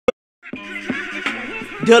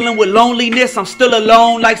Dealing with loneliness, I'm still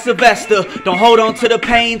alone like Sylvester. Don't hold on to the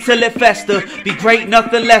pain till it fester. Be great,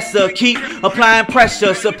 nothing lesser. Keep applying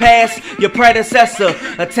pressure. Surpass your predecessor.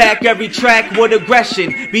 Attack every track with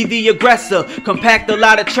aggression. Be the aggressor. Compact a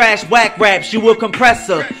lot of trash, whack raps. You a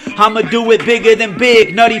compressor. I'ma do it bigger than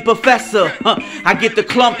big, nutty professor. I get the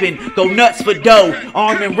klumpin, go nuts for dough.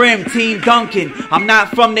 Arm and rim, team Dunkin. I'm not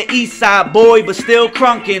from the east side, boy, but still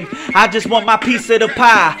crunkin. I just want my piece of the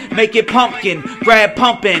pie. Make it pumpkin. Grab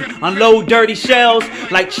pumping. Unload dirty shells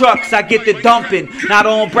like trucks. I get the dumpin. Not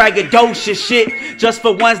on braggadocious shit. Just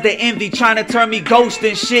for ones that envy, trying to turn me ghost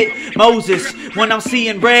and shit. Moses, when I'm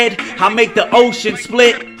seeing red, I make the ocean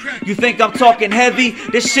split. You think I'm talking heavy?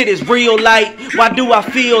 This shit is real light. Why do I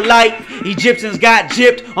feel like Egyptians got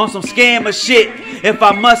gypped on some scammer shit? If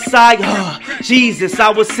I must sigh, Jesus, I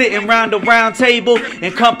was sitting round a round table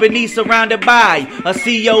in company surrounded by a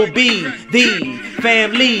COB. The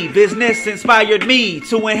family business inspired me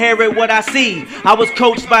to inherit what I see. I was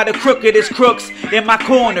coached by the crookedest crooks in my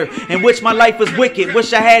corner, in which my life was wicked.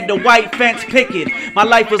 Wish I had the white fence picket. My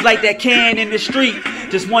life was like that can in the street.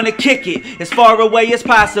 Just want to kick it as far away as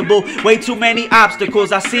possible. Way too many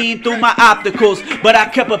obstacles I seen through my opticals, but I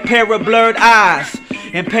kept a pair of blurred eyes.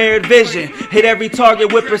 Impaired vision, hit every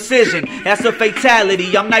target with precision. That's a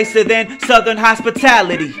fatality. I'm nicer than Southern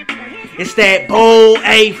hospitality. It's that bold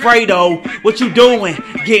Afrado. What you doing?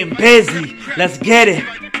 Getting busy. Let's get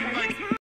it.